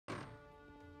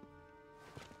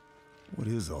What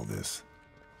is all this?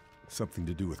 Something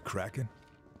to do with Kraken?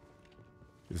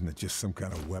 Isn't it just some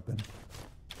kind of weapon?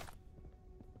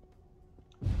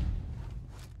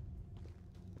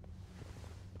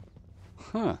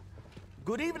 Huh.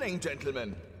 Good evening,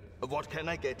 gentlemen. What can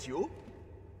I get you?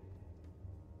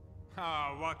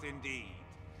 Ah, what indeed.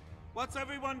 What's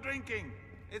everyone drinking?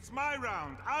 It's my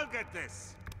round. I'll get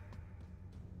this.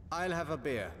 I'll have a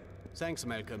beer. Thanks,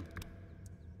 Malcolm.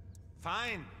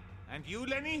 Fine. And you,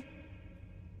 Lenny?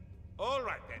 All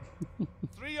right, then.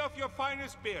 3 of your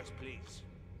finest beers, please.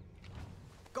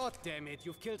 God damn it,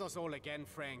 you've killed us all again,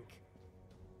 Frank.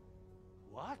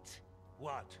 What?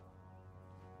 What?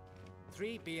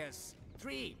 3 beers.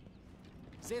 3!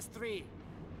 Says 3,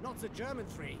 not the German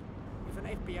 3. If an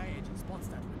FBI agent spots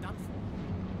that, we're done for.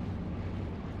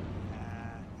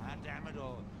 Damn it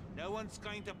all. No one's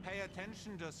going to pay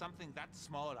attention to something that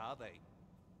small, are they?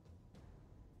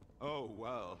 Oh,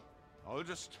 well. I'll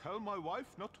just tell my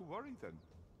wife not to worry then.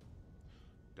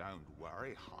 Don't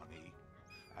worry, honey.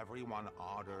 Everyone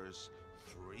orders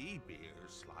 3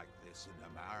 beers like this in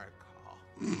America.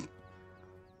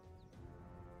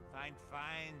 Fine,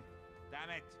 fine.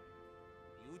 Damn it.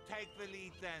 You take the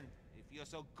lead then, if you're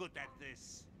so good at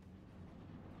this.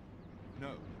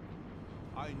 No.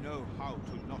 I know how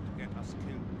to not get us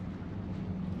killed.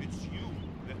 It's you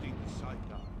letting the side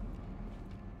down.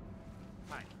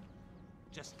 Fine.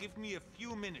 Just give me a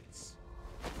few minutes.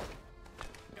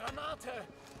 Granate!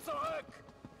 Zurück!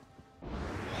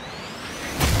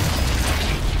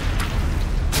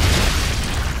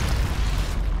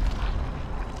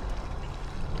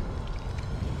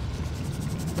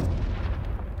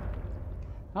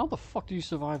 How the fuck do you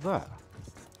survive that?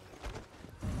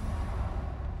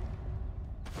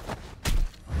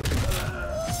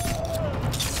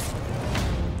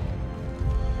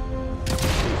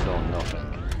 It's all nothing.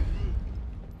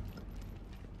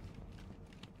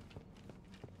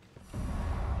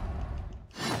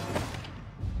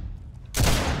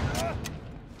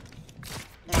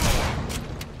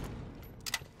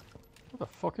 What the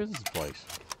fuck is this place?